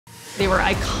They were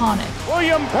iconic.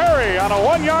 William Perry on a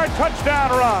 1-yard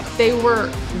touchdown run. They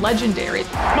were legendary.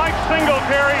 Mike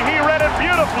Singletary, he read it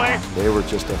beautifully. They were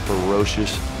just a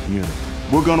ferocious unit.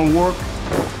 We're gonna work.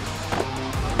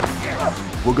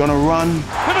 We're gonna run.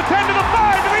 To the 10, to the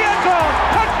 5, to the end zone.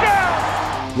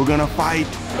 Touchdown! We're gonna fight.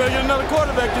 Better get another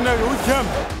quarterback tonight. We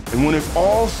coming. And when it's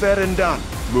all said and done,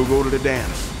 we'll go to the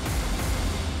dance.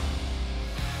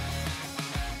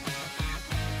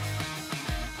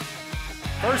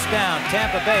 First down,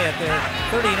 Tampa Bay at their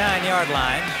 39-yard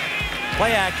line.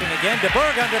 Play action again.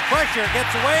 DeBerg under pressure,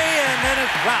 gets away, and then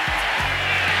it's dropped.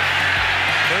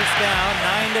 First down,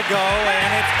 9 to go, and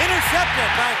it's intercepted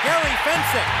by Gary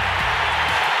Fensick.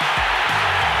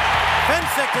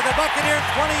 Fensick to the Buccaneers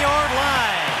 20-yard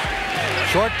line.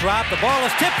 Short drop, the ball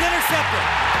is tipped, intercepted.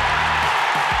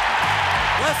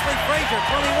 Leslie Frazier,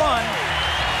 21.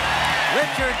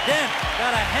 Richard Dent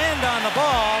got a hand on the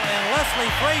ball, and Leslie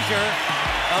Frazier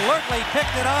alertly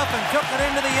picked it off and took it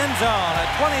into the end zone. A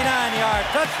 29-yard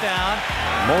touchdown.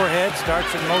 Moorhead starts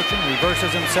in motion,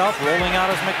 reverses himself, rolling out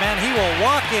as McMahon. He will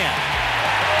walk in.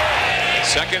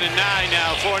 2nd and 9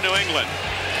 now for New England.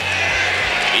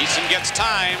 Eason gets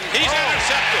time. He's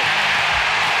intercepted.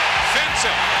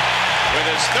 Fensick with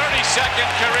his 32nd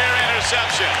career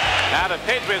interception. Now the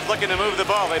Patriots looking to move the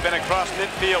ball. They've been across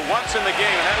midfield once in the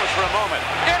game, and that was for a moment.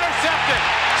 Intercepted.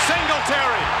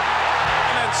 Singletary.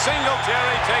 And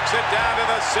Singletary takes it down to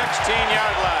the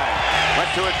 16-yard line.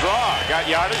 Went to a draw, got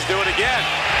yardage, do it again.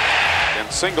 And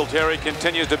Singletary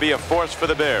continues to be a force for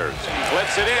the Bears.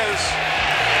 Blitz it is.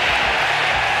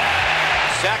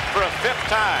 Sacked for a 5th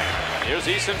time. Here's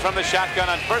Eason from the shotgun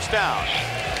on first down.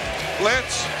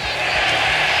 Blitz.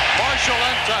 Marshall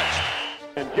untouched.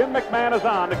 And Jim McMahon is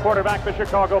on, the quarterback for the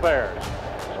Chicago Bears.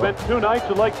 Spent 2 nights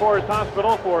at Lake Forest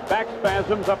Hospital for back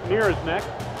spasms up near his neck.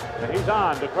 And he's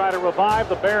on to try to revive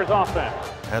the Bears offense.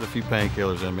 Had a few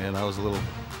painkillers in me, and I was a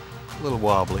little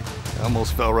wobbly. I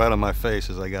almost fell right on my face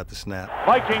as I got the snap.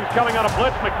 Vikings coming on a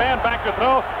blitz. McMahon back to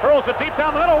throw. Hurls it deep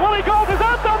down the middle. Willie goes his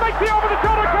end zone. Makes the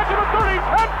over-the-shoulder catch at the 30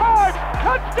 and 5.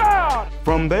 Touchdown!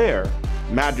 From there,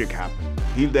 magic happened.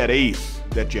 He's that ace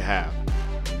that you have.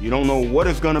 You don't know what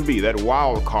it's gonna be, that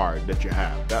wild card that you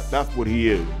have. That's what he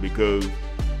is, because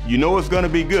you know it's gonna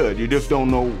be good. You just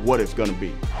don't know what it's gonna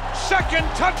be. 2nd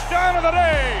touchdown of the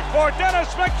day for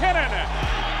Dennis McKinnon.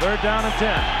 3rd down and 10.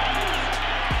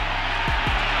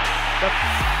 The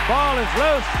ball is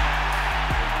loose,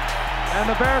 and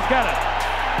the Bears get it.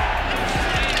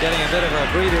 Getting a bit of a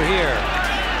breather here.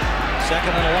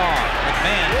 2nd and long.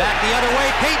 McMahon back the other way.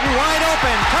 Peyton wide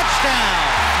open. Touchdown.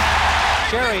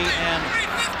 Cherry and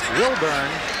Wilburn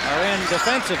are in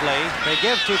defensively. They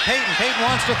give to Peyton. Peyton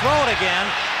wants to throw it again.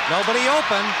 Nobody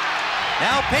open.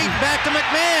 Now Peyton back to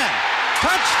McMahon.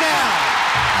 Touchdown!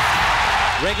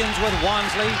 Riggins with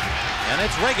Wansley, and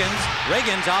it's Riggins.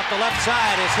 Riggins off the left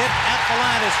side is hit at the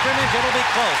line of scrimmage. It'll be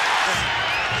close.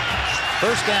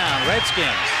 First down,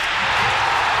 Redskins.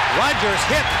 Rodgers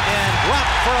hit and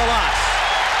dropped for a loss.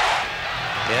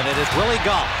 And it is Willie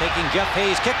Galt taking Jeff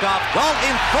Hayes' kickoff. Galt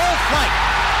in full flight.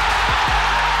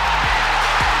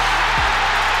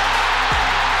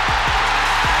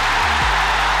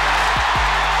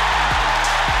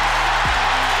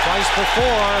 Twice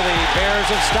before, the Bears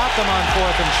have stopped them on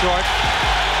 4th and short.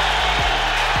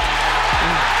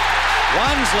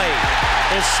 Wansley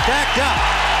is stacked up.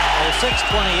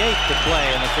 6:28 to play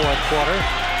in the 4th quarter.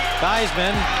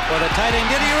 Theismann with a tight end.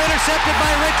 Didier intercepted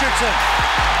by Richardson.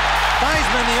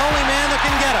 Theismann, the only man that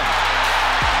can get him.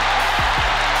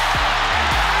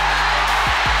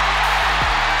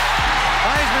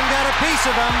 Theismann got a piece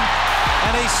of him,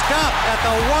 and he stopped at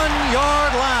the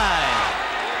 1-yard line.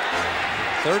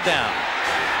 3rd down.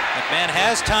 McMahon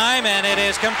has time, and it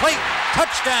is complete.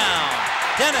 Touchdown,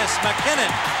 Dennis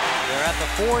McKinnon. They're at the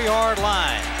 4-yard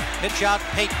line. Pitch out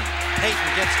Peyton. Peyton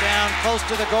gets down close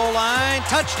to the goal line.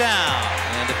 Touchdown.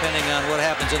 And depending on what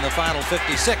happens in the final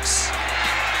 56,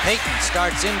 Peyton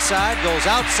starts inside, goes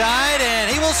outside, and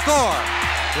he will score.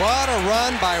 What a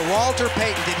run by Walter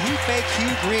Payton. Did he fake Hugh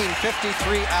Green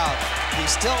 53 out? He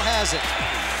still has it.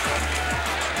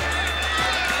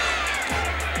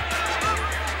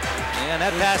 And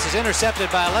that pass is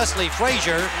intercepted by Leslie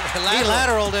Frazier. He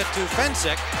lateraled it to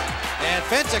Fensick. And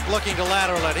Fensick looking to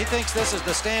lateral it. He thinks this is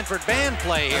the Stanford band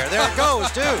play here. There it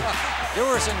goes, too.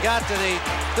 Dewerson got to the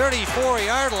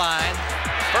 34-yard line.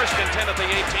 1st and 10 at the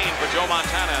 18 for Joe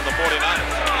Montana and the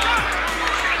 49ers.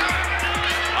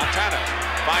 Montana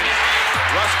finding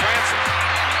Russ Francis.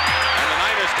 And the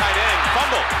Niners tight end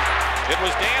fumbled. It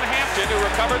was Dan Hampton who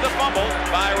recovered the fumble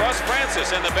by Russ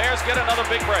Francis, and the Bears get another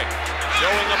big break.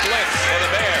 Showing a blitz for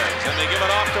the Bears, and they give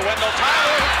it off to Wendell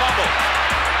Tyler, who fumbled.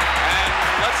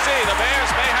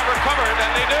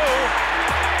 and they do.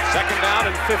 Second down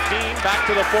and 15, back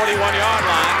to the 41-yard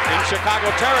line in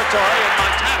Chicago territory, and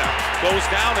Montana goes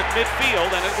down at midfield,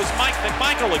 and it was Mike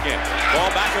McMichael again. Ball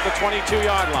back at the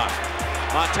 22-yard line.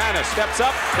 Montana steps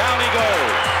up, down he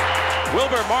goes.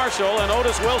 Wilbur Marshall and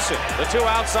Otis Wilson, the two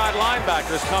outside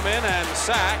linebackers, come in and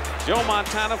sack Joe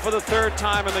Montana for the third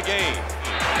time in the game.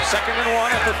 Second and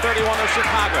 1 at the 31 of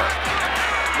Chicago.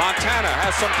 Montana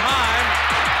has some time,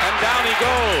 and down he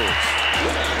goes.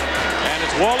 And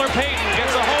it's Walter Payton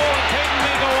gets a hole, and Payton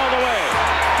may go all the way.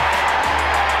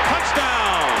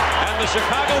 Touchdown! And the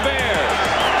Chicago Bears,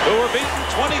 who were beaten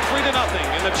 23-0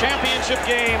 in the championship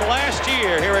game last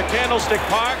year here at Candlestick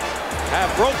Park, have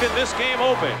broken this game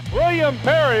open. William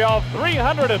Perry, all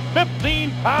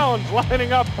 315 pounds,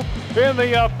 lining up in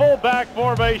the fullback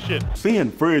formation. Seeing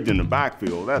Fridge in the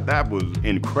backfield, that was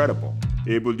incredible.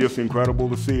 It was just incredible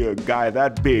to see a guy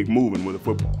that big moving with a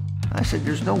football. I said,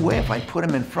 there's no way if I put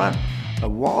him in front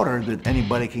of Walter that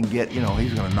anybody can get, he's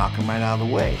going to knock him right out of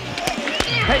the way.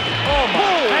 Payton,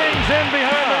 hangs in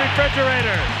behind the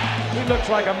refrigerator. He looks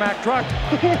like a Mack truck.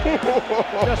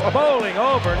 Just bowling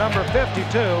over number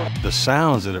 52. The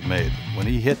sounds that it made when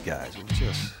he hit guys, it was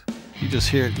just, you just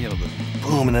hear it, the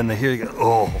boom, and then they hear you go,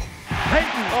 oh.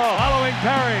 Payton, following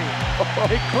Perry.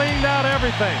 He cleaned out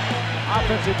everything.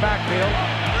 Offensive backfield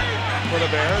for the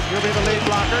Bears. He'll be the lead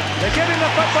blocker. They give him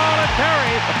the football, and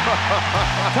Perry.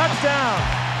 Touchdown.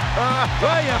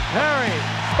 William Perry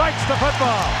spikes the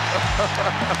football.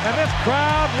 And this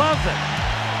crowd loves it.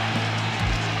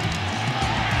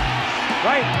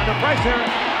 Right under pressure.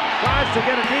 Tries to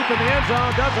get it deep in the end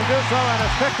zone. Doesn't do so, and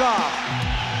it's picked off.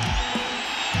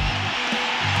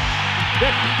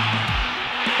 Dick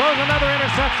throws another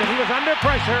interception. He was under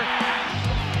pressure.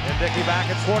 And Dickey back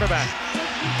at quarterback.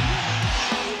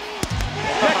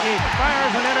 Dickey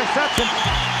fires an interception.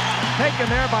 Taken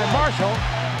there by Marshall.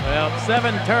 Well,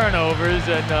 7 turnovers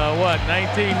in,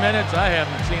 19 minutes? I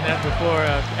haven't seen that before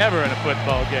ever in a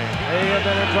football game. They have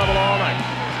been in trouble all night.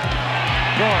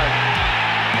 George,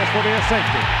 this will be a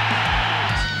safety.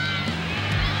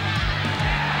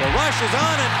 The rush is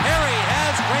on, and Perry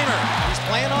has Kramer. He's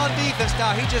playing on defense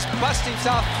now. He just busts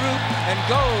himself through and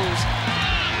goes.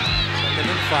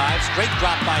 Second and 5, straight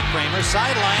drop by Kramer.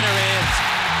 Sideliner is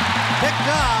picked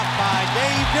up by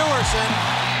Dave Dewerson.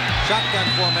 Shotgun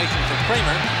formation to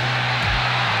Kramer.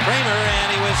 And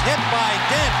he was hit by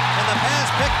Dent, and the pass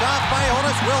picked off by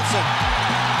Otis Wilson.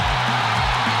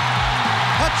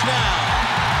 Touchdown.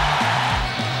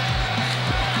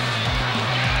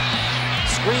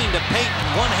 Screen to Payton,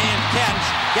 one-hand catch,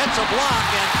 gets a block,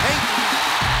 and Payton,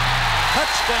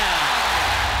 touchdown.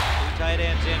 2 tight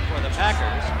ends in for the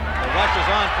Packers. The rush is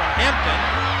on from Hampton.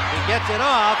 He gets it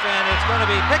off, and it's going to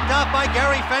be picked off by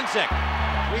Gary Fensick.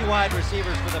 3 wide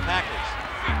receivers for the Packers.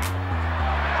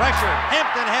 Pressure,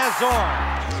 Hampton has Zorn.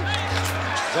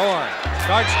 Zorn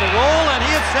starts to roll, and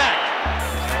he is sacked.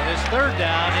 On his third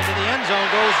down, into the end zone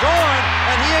goes Zorn,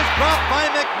 and he is dropped by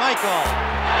McMichael.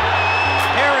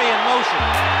 Perry in motion.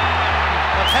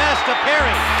 The pass to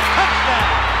Perry. Touchdown.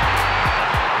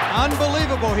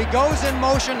 Unbelievable. He goes in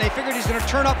motion. They figured he's going to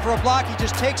turn up for a block. He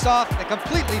just takes off. They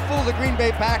completely fool the Green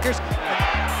Bay Packers.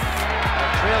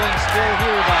 Trailing still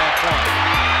here by a point.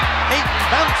 Payton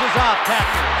bounces off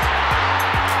tackles.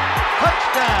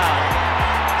 Touchdown.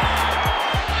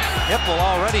 Hipple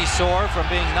already sore from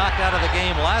being knocked out of the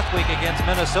game last week against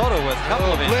Minnesota with a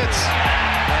couple of injuries.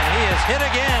 And he is hit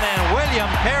again, and William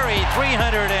Perry,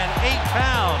 308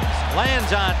 pounds,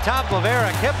 lands on top of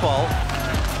Eric Hipple.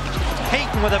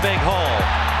 Payton with a big hole.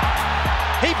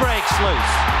 He breaks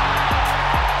loose.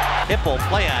 Hipple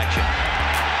play action.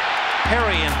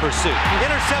 Perry in pursuit.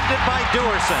 Intercepted by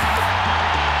Dewerson.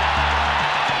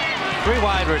 3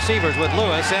 wide receivers with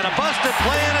Lewis, and a busted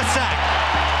play and a sack.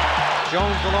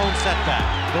 Jones the lone setback.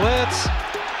 Blitz.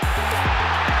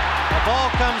 The ball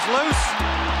comes loose.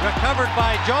 Recovered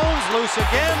by Jones. Loose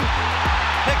again.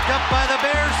 Picked up by the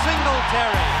Bears.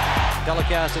 Singletary.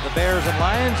 Telecast of the Bears and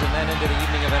Lions, and then into the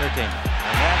evening of entertainment.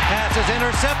 And that pass is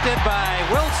intercepted by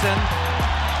Wilson.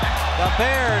 The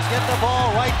Bears get the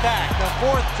ball right back. The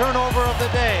 4th turnover of the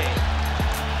day.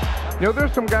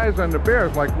 There's some guys on the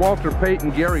Bears like Walter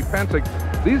Payton, Gary Fensick.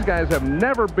 These guys have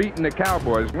never beaten the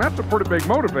Cowboys, and that's a pretty big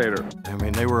motivator. I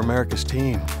mean, they were America's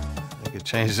team. They could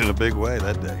change it in a big way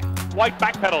that day. White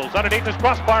backpedals underneath his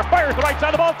crossbar, fires the right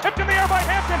side of the ball, tipped in the air by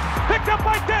Hampton, picked up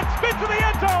by Dent, spins to the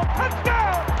end zone,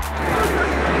 touchdown!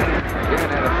 Again,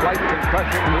 had a slight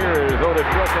concussion here as Otis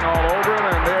Wilson all over him,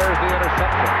 and there's the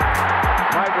interception.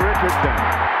 Mike Richardson,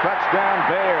 touchdown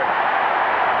Bears.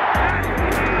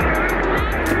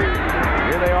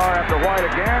 Here they are after White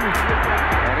again,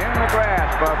 and in the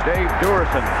grass, off Dave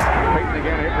Duerson. Peyton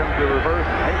again. Here comes the reverse.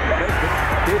 Peyton takes it,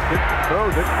 hits it,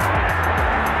 throws it.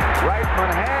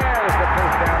 Reitman has the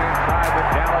first down inside the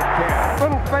Dallas 10.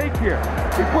 Little fake here.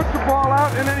 He puts the ball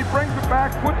out and then he brings it back,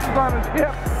 puts it on his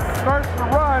hip, starts to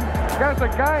run. Has a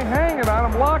guy hanging on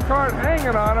him, Lockhart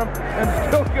hanging on him, and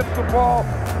still gets the ball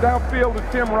downfield to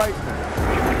Tim Reitman.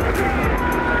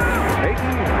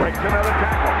 Peyton breaks another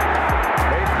tackle.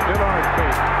 Peyton still on his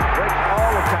feet. Breaks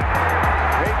all the tackles.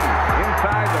 Peyton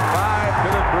inside the 5 to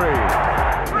the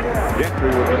 3. Gentry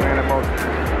with the man in motion.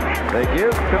 They give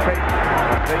to Peyton.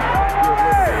 A fake Statue of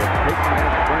Liberty. And Peyton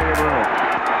has plenty of room.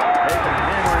 Peyton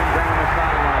hammering down the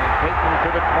sideline. Peyton to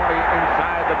the 20,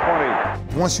 inside the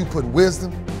 20. Once you put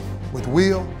wisdom with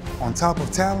will on top of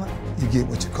talent, you get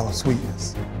what you call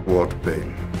sweetness. Walter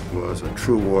Payton was a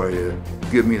true warrior.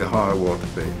 Give me the heart of Walter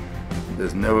Payton.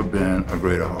 There's never been a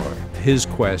greater heart. His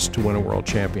quest to win a world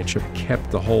championship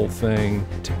kept the whole thing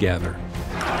together.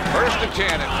 First and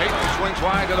 10, and Peyton swings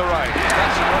wide to the right.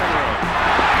 That's the running room.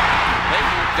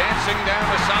 Peyton dancing down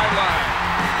the sideline.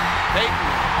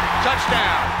 Peyton,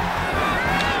 touchdown.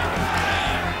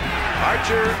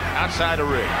 Archer outside of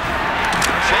Riggs.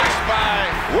 Chased by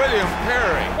William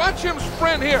Perry. Watch him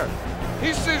sprint here.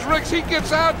 He sees Riggs, he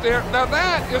gets out there. Now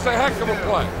that is a heck of a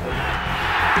play.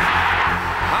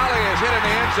 Holly is hit in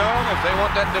the end zone. If they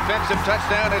want that defensive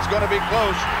touchdown, it's going to be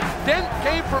close. Dent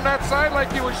came from that side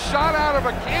like he was shot out of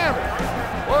a cannon.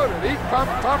 Whoa, did he come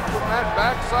tough from that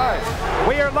backside.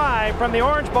 We are live from the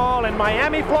Orange Bowl in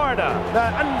Miami, Florida. The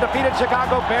undefeated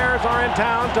Chicago Bears are in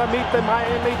town to meet the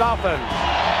Miami Dolphins.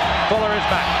 Fuller is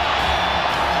back.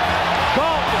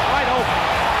 Galt is wide open.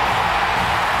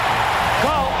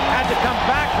 Galt had to come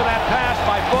back for that pass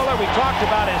by Fuller. We talked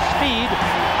about his speed.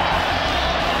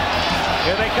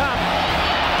 Here they come.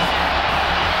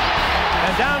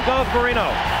 And down goes Marino.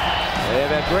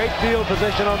 They've had great field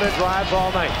position on their drives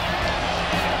all night.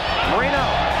 Marino.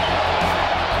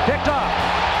 Picked off.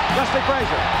 Wesley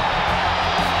Frazier.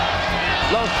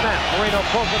 Low snap. Marino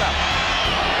pulls it up.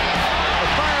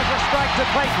 Fires a strike to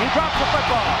Clayton. He drops the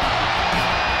football.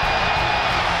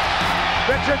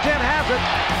 Richard Dent has it.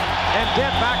 And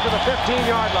Dent back to the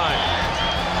 15-yard line.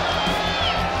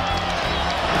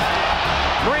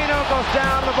 Marino goes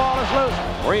down, the ball is loose.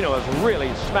 Marino is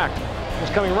really smacked.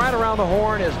 Just coming right around the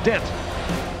horn is Dent.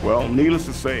 Well, needless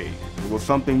to say, there was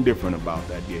something different about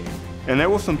that game. And there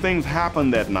were some things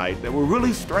happened that night that were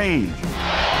really strange.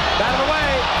 Out of the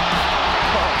way.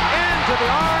 Into the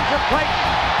arms of Clayton.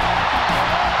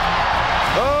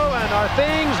 Oh, and are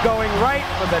things going right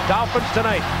for the Dolphins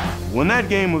tonight? When that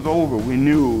game was over, we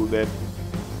knew that,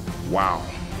 wow,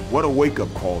 what a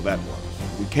wake-up call that was.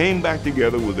 We came back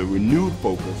together with a renewed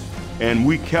focus, and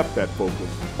we kept that focus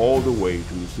all the way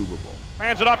to the Super Bowl.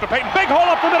 Hands it off to Peyton. Big hole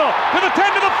up the middle. To the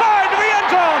 10, to the 5, to the end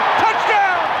zone.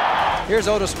 Touchdown! Here's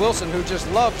Otis Wilson, who just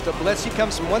loves to blitz. He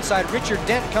comes from one side. Richard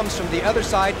Dent comes from the other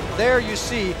side. There you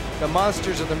see the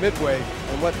monsters of the Midway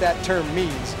and what that term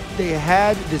means. They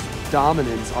had this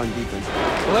dominance on defense.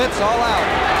 Blitz all out.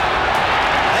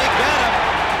 They got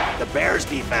him. The Bears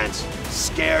defense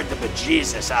scared the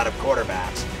bejesus out of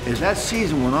quarterbacks. As that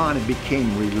season went on, it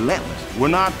became relentless. We're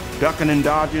not ducking and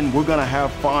dodging. We're going to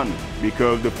have fun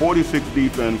because the 46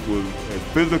 defense was as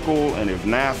physical and as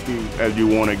nasty as you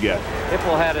want to get.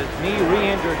 Hipple had his knee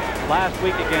re-injured last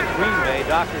week against Green Bay.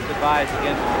 Doctors advised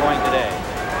against him going today.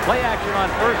 Play action on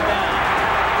first down.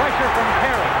 Pressure from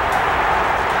Perry.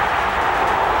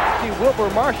 See Wilbur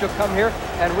Marshall come here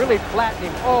and really flatten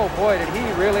him. Oh boy, did he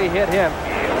really hit him.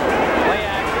 Play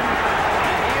action.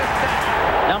 And he is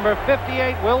set. Number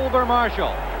 58, Wilbur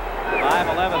Marshall.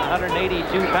 5'11",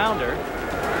 182-pounder.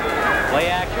 Play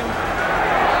action.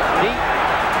 Deep.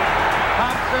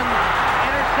 Thompson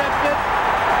intercepted.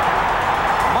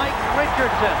 Mike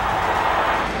Richardson.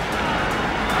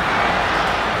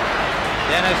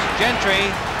 Dennis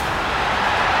Gentry.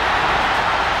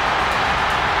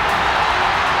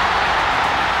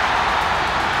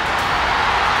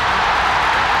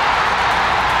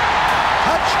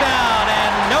 Touchdown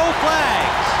and no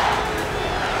flags.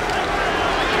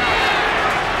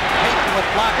 Peyton with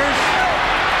blockers.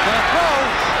 Gonna throw.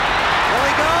 Will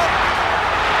he go?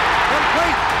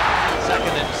 Complete.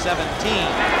 2nd and 17.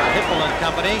 Hipple and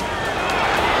company.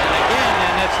 And again,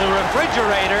 and it's the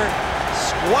refrigerator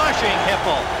squashing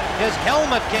Hipple. His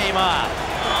helmet came off.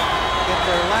 Get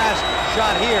their last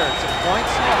shot here at some points.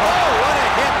 Oh, what a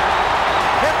hit.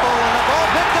 Hipple and the ball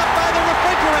picked up by the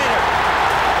refrigerator.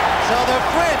 So the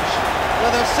fridge,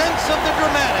 with a sense of the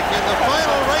dramatic in the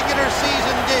final regular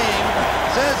season game,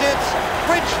 says it's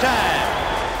fridge time.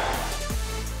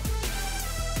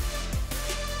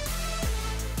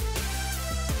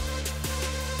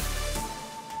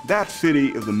 That city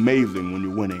is amazing when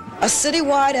you're winning. A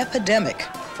citywide epidemic,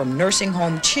 from nursing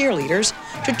home cheerleaders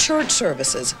to church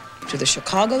services to the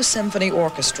Chicago Symphony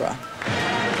Orchestra.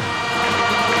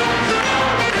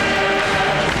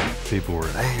 People were,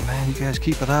 hey man, you guys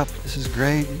keep it up. This is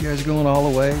great. You guys are going all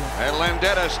the way. And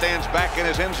Landeta stands back in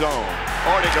his end zone.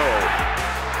 Ortego.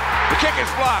 The kick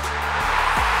is blocked.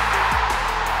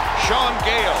 Sean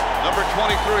Gale, number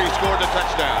 23, scored the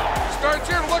touchdown. Starts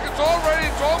here, look, it's already,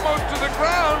 it's almost to the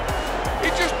ground. He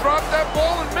just dropped that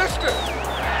ball and missed it.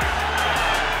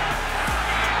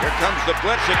 Here comes the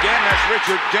blitz again. That's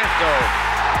Richard Dent,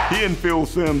 though. He and Phil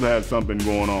Simms had something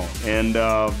going on. And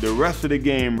the rest of the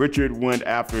game, Richard went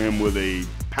after him with a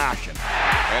passion.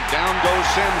 And down goes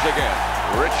Simms again.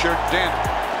 Richard Dent.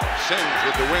 Simms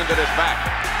with the wind at his back.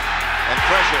 And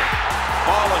pressure.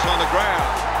 Ball is on the ground.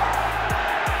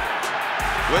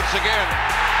 Blitz again.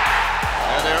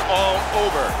 And they're all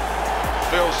over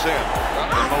Phil Simms in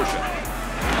motion.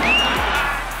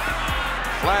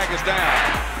 Flag is down.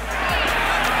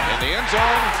 In the end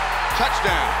zone,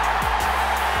 touchdown.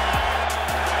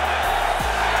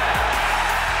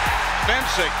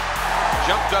 Fencing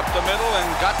jumped up the middle and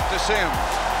got to Simms.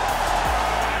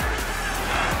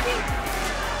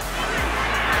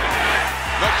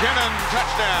 McKinnon,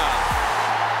 touchdown.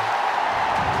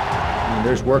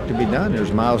 There's work to be done.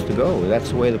 There's miles to go. That's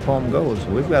the way the poem goes.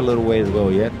 We've got a little way to go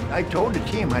yet. I told the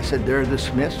team, I said, they're the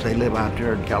Smiths. They live out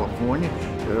there in California.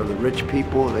 They're the rich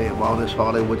people. They have all this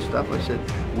Hollywood stuff. I said,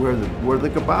 we're the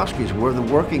Grabowskis. We're the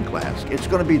working class. It's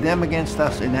going to be them against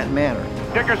us in that manner.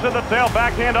 Dickerson, the tail,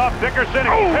 backhand off Dickerson.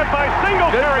 He's hit by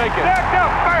Singletary. Stacked up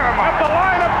at the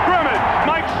line of scrimmage.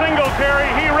 Mike Singletary,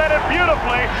 he read it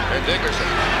beautifully. And Dickerson.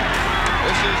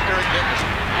 This is Eric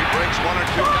Dickerson. He breaks one or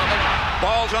two coming.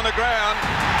 Ball's on the ground.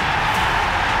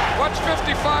 Watch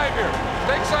 55 here.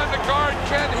 Takes on the guard,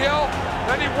 Ken Hill.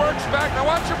 Then he works back. Now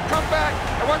watch him come back.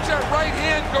 And watch that right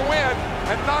hand go in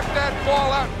and knock that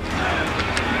ball out.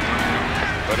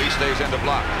 But he stays in the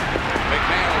block.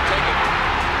 McMahon will take it.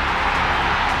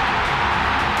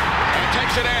 And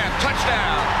takes it in.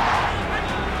 Touchdown.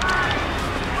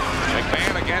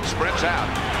 McMahon again sprints out.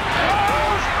 And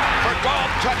throws for Galt.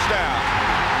 Touchdown.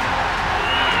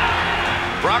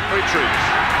 Brock retreats.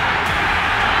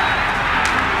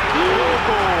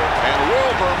 And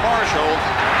Wilbur Marshall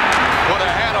put a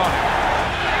hat on him.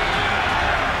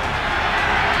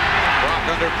 Brock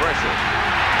under pressure.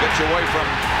 Gets away from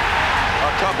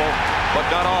a couple, but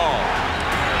not all.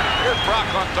 Here's Brock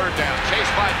on third down.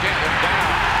 Chased by Denton down.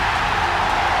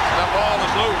 And the ball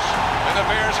is loose, and the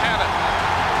Bears have it.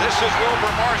 This is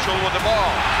Wilbur Marshall with the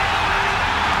ball.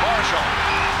 Marshall.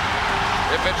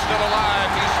 If it's still alive,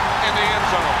 he's in the end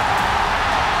zone.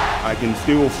 I can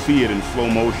still see it in slow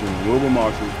motion. Wilbur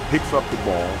Marshall picks up the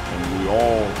ball, and we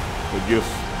all are just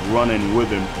running with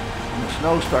him. And the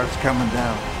snow starts coming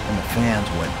down, and the fans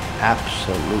went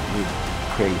absolutely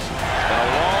crazy. A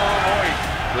long wait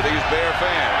for these Bear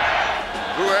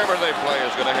fans. Whoever they play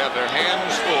is going to have their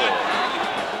hands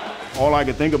full. All I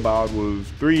could think about was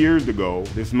 3 years ago,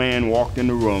 this man walked in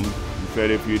the room and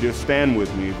said, if you just stand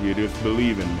with me, if you just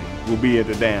believe in me, we'll be at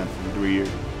the dance in 3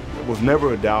 years. There was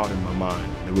never a doubt in my mind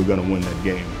that we were going to win that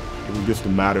game. It was just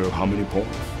a matter of how many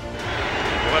points.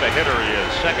 What a hitter he is.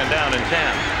 Second down and 10.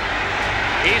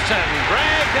 Eason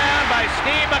dragged down by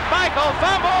Steve McMichael.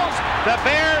 Fumbles. The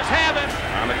Bears have it.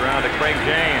 On the ground to Craig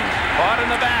James. Caught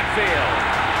in the backfield.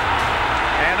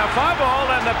 And a fumble,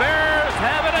 and the Bears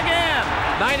have it again.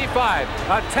 95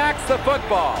 attacks the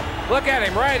football. Look at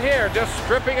him right here, just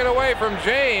stripping it away from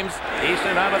James.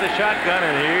 Eason out of the shotgun,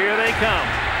 and here they come.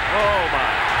 Oh,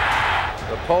 my.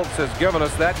 The Pulse has given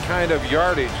us that kind of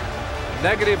yardage.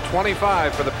 Negative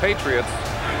 25 for the Patriots.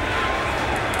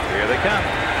 Here they come.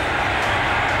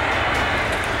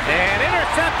 And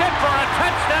intercepted for a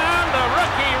touchdown, the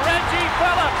rookie Reggie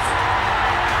Phillips.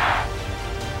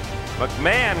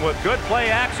 McMahon with good play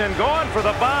action going for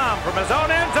the bomb from his own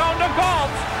end zone to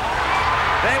Galt.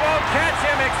 They won't catch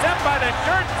him except by the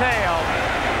shirt tail.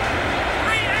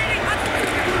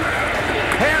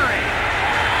 Perry.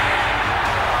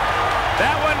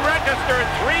 That one registered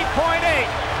 3.8.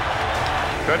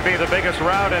 Could be the biggest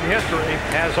route in history.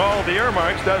 Has all the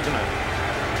earmarks, doesn't it?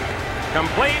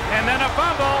 Complete, and then a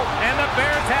fumble, and the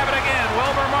Bears have it again.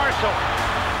 Wilbur Marshall.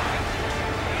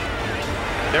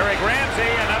 Derek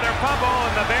Ramsey, another fumble,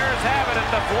 and the Bears have it at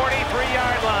the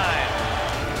 43-yard line.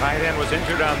 Tight end was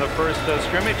injured on the first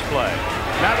scrimmage play.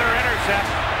 Another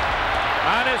intercept.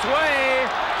 On his way,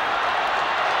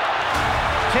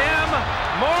 Tim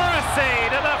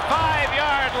Morrissey to the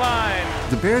 5-yard line.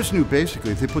 The Bears knew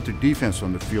basically if they put their defense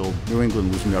on the field, New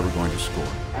England was never going to score.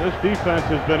 This defense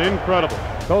has been incredible.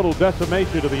 Total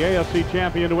decimation of the AFC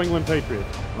champion New England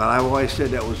Patriots. Well, I've always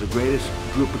said that was the greatest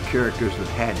group of characters that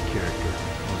had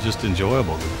character. It was just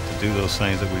enjoyable to do those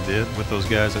things that we did with those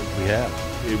guys that we have.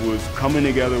 It was coming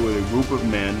together with a group of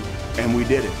men, and we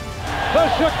did it. The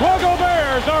Chicago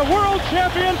Bears are world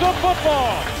champions of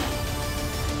football.